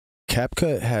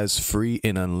CapCut has free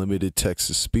and unlimited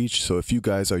text-to-speech, so if you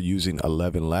guys are using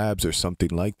ElevenLabs or something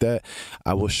like that,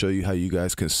 I will show you how you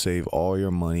guys can save all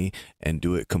your money and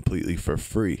do it completely for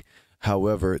free.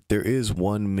 However, there is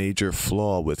one major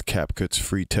flaw with CapCut's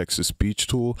free text-to-speech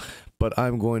tool, but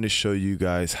I'm going to show you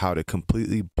guys how to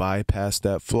completely bypass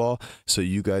that flaw so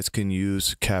you guys can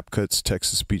use CapCut's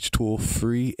text-to-speech tool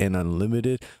free and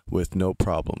unlimited with no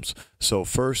problems. So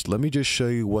first, let me just show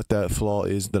you what that flaw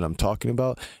is that I'm talking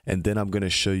about, and then I'm going to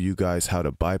show you guys how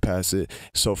to bypass it.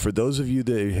 So for those of you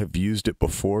that have used it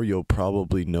before, you'll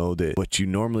probably know that what you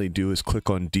normally do is click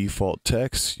on default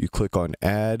text, you click on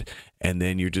add, and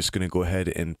then you're just going to go ahead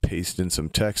and paste in some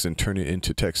text and turn it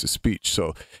into text-to-speech.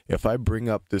 So if I bring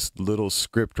up this little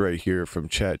script right here from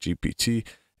ChatGPT,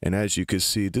 and as you can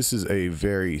see, this is a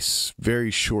very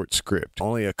short script,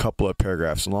 only a couple of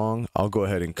paragraphs long. I'll go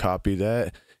ahead and copy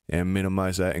that and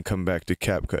minimize that and come back to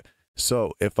CapCut.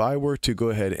 So if I were to go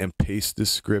ahead and paste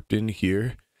this script in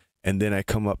here, and then I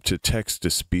come up to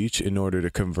text-to-speech in order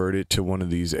to convert it to one of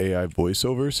these AI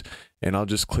voiceovers, and I'll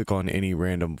just click on any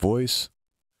random voice,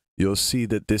 you'll see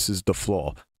that this is the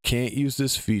flaw. Can't use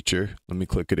this feature. Let me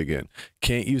click it again.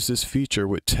 Can't use this feature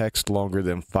with text longer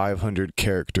than 500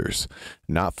 characters.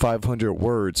 Not 500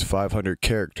 words, 500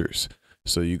 characters.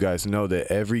 So you guys know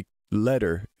that every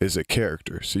letter is a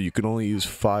character. So you can only use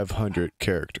 500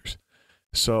 characters.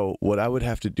 So what I would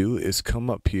have to do is come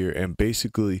up here and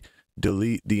basically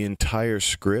delete the entire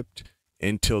script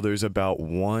until there's about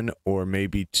 1 or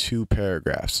maybe 2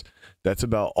 paragraphs. That's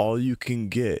about all you can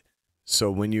get.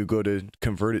 So when you go to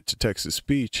convert it to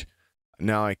text-to-speech,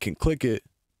 now I can click it.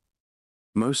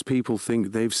 Most people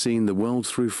think they've seen the world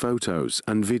through photos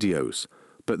and videos,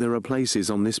 but there are places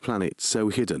on this planet so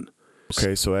hidden.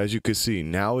 Okay, so as you can see,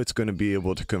 now it's going to be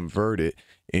able to convert it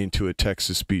into a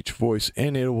text-to-speech voice,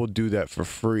 and it will do that for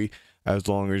free as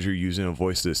long as you're using a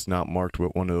voice that's not marked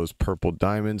with one of those purple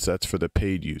diamonds. That's for the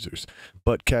paid users.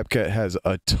 But CapCut has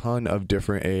a ton of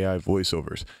different AI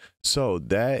voiceovers. So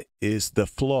that is the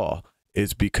flaw.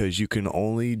 Is because you can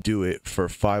only do it for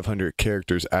 500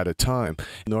 characters at a time.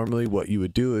 Normally what you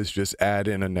would do is just add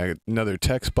in another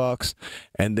text box,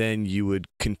 and then you would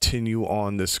continue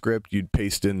on the script. You'd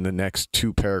paste in the next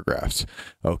 2 paragraphs.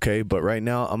 Okay, but right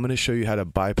now I'm going to show you how to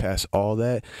bypass all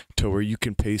that to where you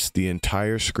can paste the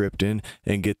entire script in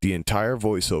and get the entire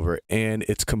voiceover, and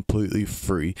it's completely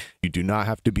free. You do not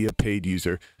have to be a paid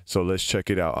user. So let's check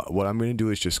it out. What I'm going to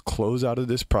do is just close out of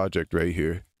this project right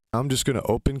here. I'm just going to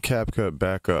open CapCut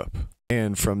back up,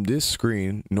 and from this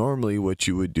screen, normally what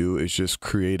you would do is just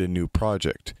create a new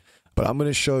project. But I'm going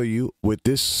to show you with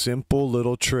this simple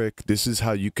little trick, this is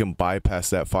how you can bypass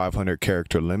that 500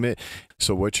 character limit.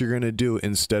 So what you're going to do,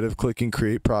 instead of clicking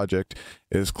create project,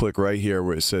 is click right here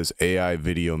where it says AI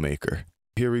video maker.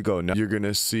 Here we go. Now you're going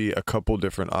to see a couple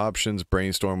different options: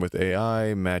 brainstorm with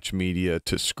AI, match media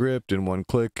to script in one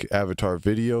click, avatar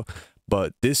video.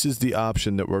 But this is the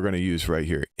option that we're going to use right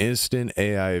here, instant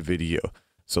AI video.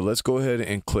 So let's go ahead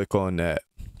and click on that.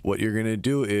 What you're going to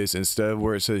do is, instead of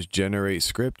where it says generate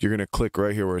script, you're going to click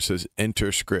right here where it says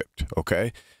enter script.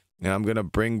 Okay. And I'm going to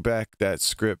bring back that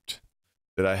script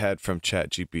that I had from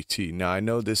ChatGPT. Now I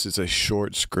know this is a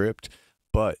short script,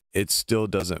 but it still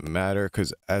doesn't matter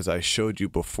because as I showed you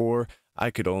before,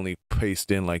 I could only paste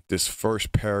in like this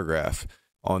first paragraph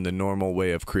on the normal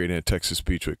way of creating a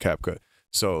text-to-speech with CapCut.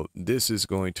 So this is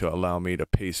going to allow me to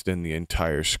paste in the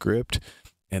entire script,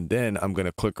 and then I'm going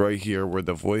to click right here where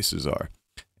the voices are.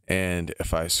 And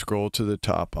if I scroll to the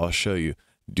top, I'll show you.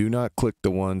 Do not click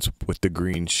the ones with the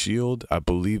green shield. I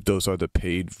believe those are the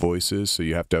paid voices, so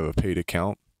you have to have a paid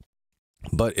account.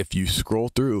 But if you scroll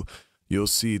through, you'll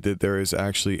see that there is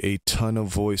actually a ton of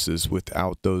voices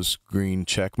without those green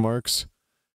check marks.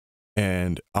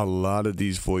 And a lot of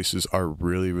these voices are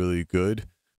really, really good.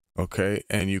 Okay,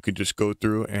 and you can just go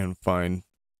through and find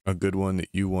a good one that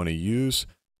you want to use.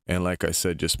 And like I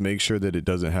said, just make sure that it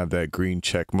doesn't have that green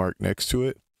check mark next to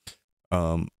it.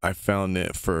 I found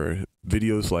that for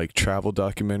videos like travel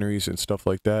documentaries and stuff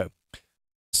like that,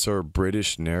 Sir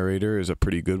British Narrator is a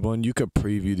pretty good one. You could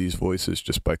preview these voices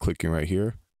just by clicking right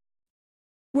here.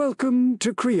 Welcome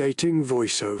to creating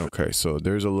voiceover. Okay, so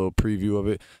there's a little preview of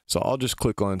it. So I'll just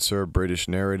click on Sir British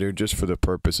Narrator just for the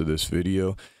purpose of this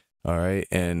video. All right,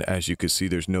 and as you can see,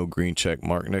 there's no green check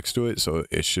mark next to it, so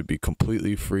it should be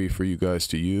completely free for you guys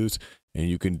to use, and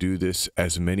you can do this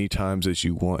as many times as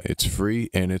you want. It's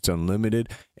free and it's unlimited,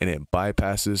 and it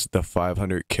bypasses the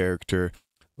 500 character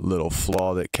little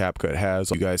flaw that CapCut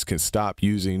has. You guys can stop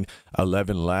using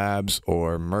ElevenLabs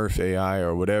or Murph AI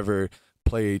or whatever,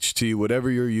 play.ht,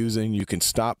 whatever you're using. You can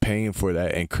stop paying for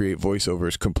that and create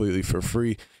voiceovers completely for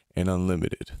free and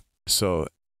unlimited. So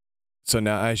So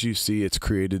now as you see, it's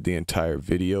created the entire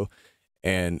video,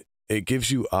 and it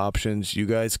gives you options. You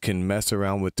guys can mess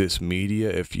around with this media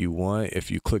if you want.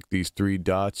 If you click these three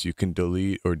dots, you can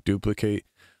delete or duplicate,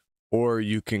 or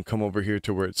you can come over here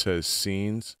to where it says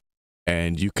scenes,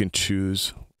 and you can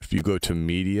choose. If you go to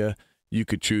media, you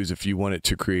could choose if you want it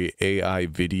to create AI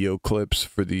video clips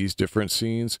for these different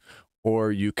scenes,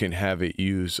 or you can have it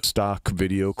use stock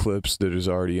video clips that is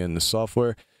already in the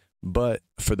software. But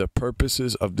for the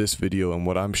purposes of this video and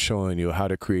what I'm showing you how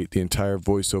to create the entire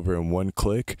voiceover in one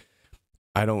click,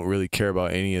 I don't really care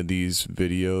about any of these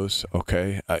videos,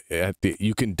 okay?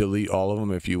 You can delete all of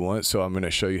them if you want, so I'm going to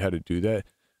show you how to do that.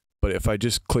 But if I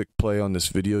just click play on this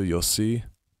video, you'll see.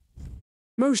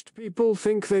 Most people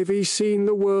think they've seen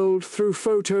the world through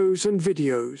photos and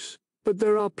videos, but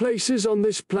there are places on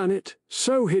this planet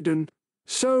so hidden,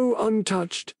 so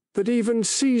untouched, that even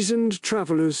seasoned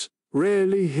travelers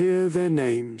rarely hear their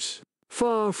names.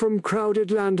 Far from crowded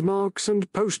landmarks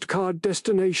and postcard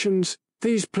destinations,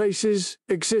 these places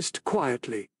exist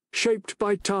quietly, shaped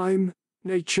by time,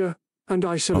 nature, and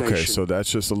isolation. Okay, so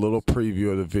that's just a little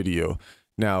preview of the video.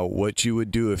 Now, what you would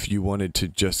do if you wanted to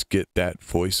just get that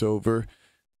voiceover,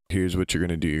 here's what you're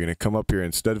going to do. You're going to come up here,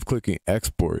 instead of clicking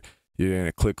export, you're going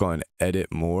to click on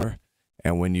edit more.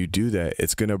 And when you do that,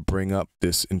 it's going to bring up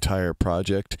this entire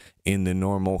project in the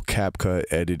normal CapCut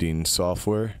editing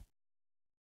software.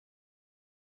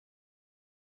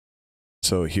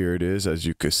 So here it is, as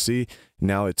you can see.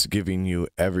 Now it's giving you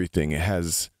everything. It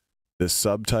has the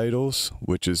subtitles,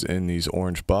 which is in these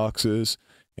orange boxes.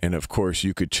 And of course,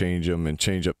 you could change them and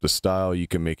change up the style. You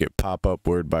can make it pop up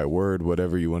word by word,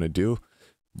 whatever you want to do.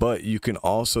 But you can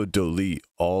also delete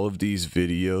all of these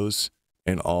videos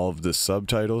and all of the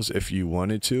subtitles if you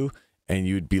wanted to, and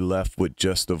you'd be left with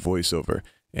just the voiceover.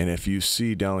 And if you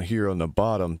see down here on the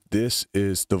bottom, this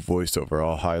is the voiceover.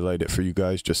 I'll highlight it for you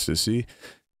guys just to see.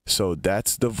 So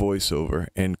that's the voiceover,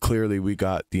 and clearly we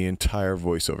got the entire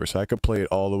voiceover. So I could play it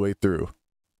all the way through.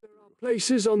 There are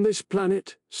places on this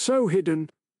planet so hidden,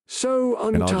 so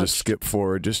untouched. And I'll just skip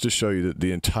forward just to show you that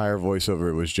the entire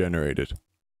voiceover was generated.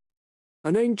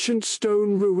 An ancient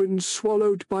stone ruin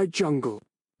swallowed by jungle.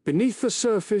 Beneath the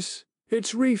surface,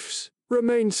 its reefs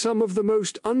remain some of the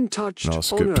most untouched on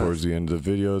Earth. And I'll skip towards the end of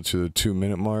the video to the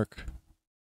 2-minute mark.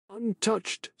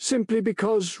 Untouched simply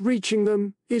because reaching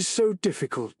them is so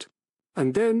difficult.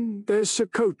 And then there's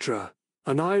Socotra,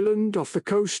 an island off the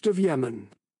coast of Yemen,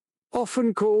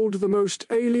 often called the most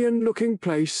alien-looking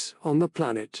place on the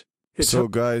planet. So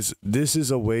guys, this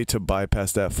is a way to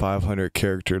bypass that 500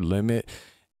 character limit,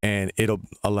 and it'll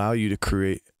allow you to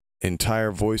create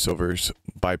entire voiceovers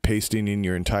by pasting in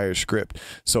your entire script.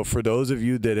 So for those of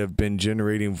you that have been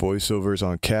generating voiceovers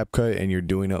on CapCut and you're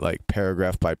doing it like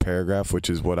paragraph by paragraph, which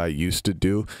is what I used to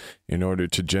do in order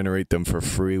to generate them for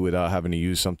free without having to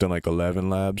use something like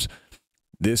ElevenLabs,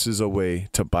 this is a way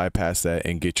to bypass that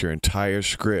and get your entire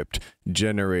script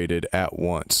generated at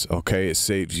once. Okay, it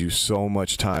saves you so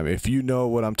much time. If you know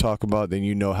what I'm talking about, then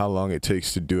you know how long it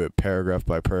takes to do it paragraph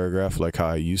by paragraph like how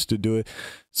I used to do it.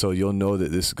 So you'll know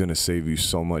that this is going to save you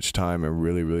so much time and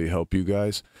really, really help you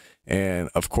guys. And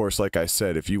of course, like I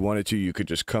said, if you wanted to, you could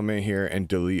just come in here and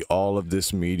delete all of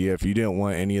this media. If you didn't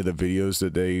want any of the videos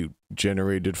that they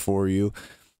generated for you,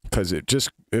 because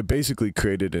it basically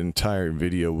created an entire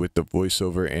video with the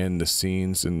voiceover and the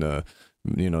scenes and the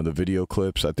the video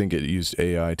clips. I think it used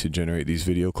AI to generate these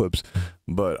video clips.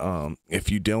 But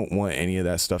if you don't want any of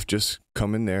that stuff, just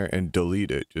come in there and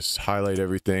delete it. Just highlight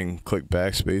everything, click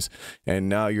backspace, and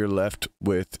now you're left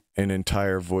with an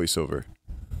entire voiceover.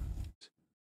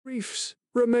 Reefs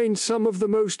remain some of the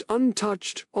most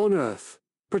untouched on Earth,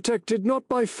 protected not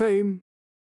by fame.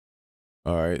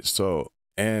 All right, so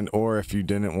or if you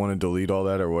didn't want to delete all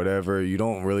that or whatever, you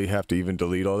don't really have to even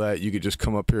delete all that. You could just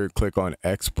come up here and click on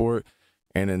export,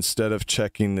 and instead of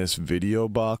checking this video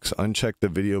box, uncheck the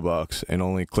video box and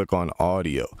only click on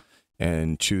audio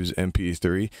and choose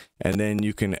MP3, and then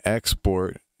you can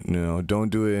export. Don't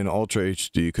do it in Ultra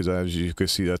HD, because as you can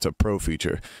see, that's a pro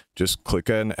feature. Just click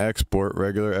on export,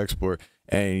 regular export,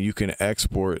 and you can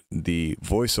export the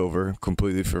voiceover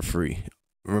completely for free.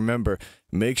 Remember,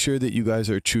 make sure that you guys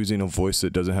are choosing a voice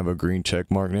that doesn't have a green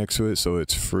check mark next to it, so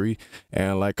it's free.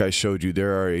 And like I showed you,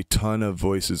 there are a ton of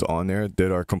voices on there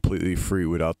that are completely free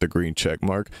without the green check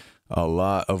mark. A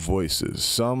lot of voices.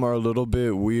 Some are a little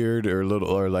bit weird or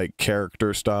like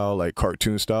character style, like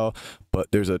cartoon style,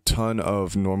 but there's a ton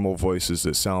of normal voices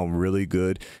that sound really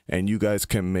good, and you guys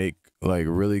can make like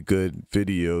really good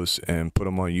videos and put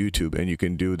them on YouTube, and you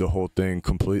can do the whole thing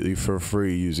completely for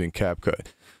free using CapCut.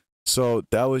 So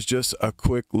that was just a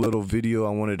quick little video I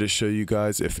wanted to show you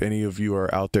guys. If any of you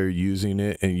are out there using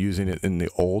it and using it in the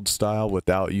old style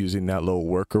without using that little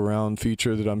workaround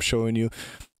feature that I'm showing you,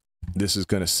 this is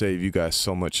going to save you guys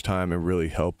so much time and really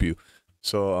help you.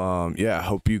 So yeah, I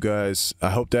hope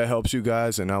that helps you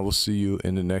guys, and I will see you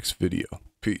in the next video.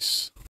 Peace.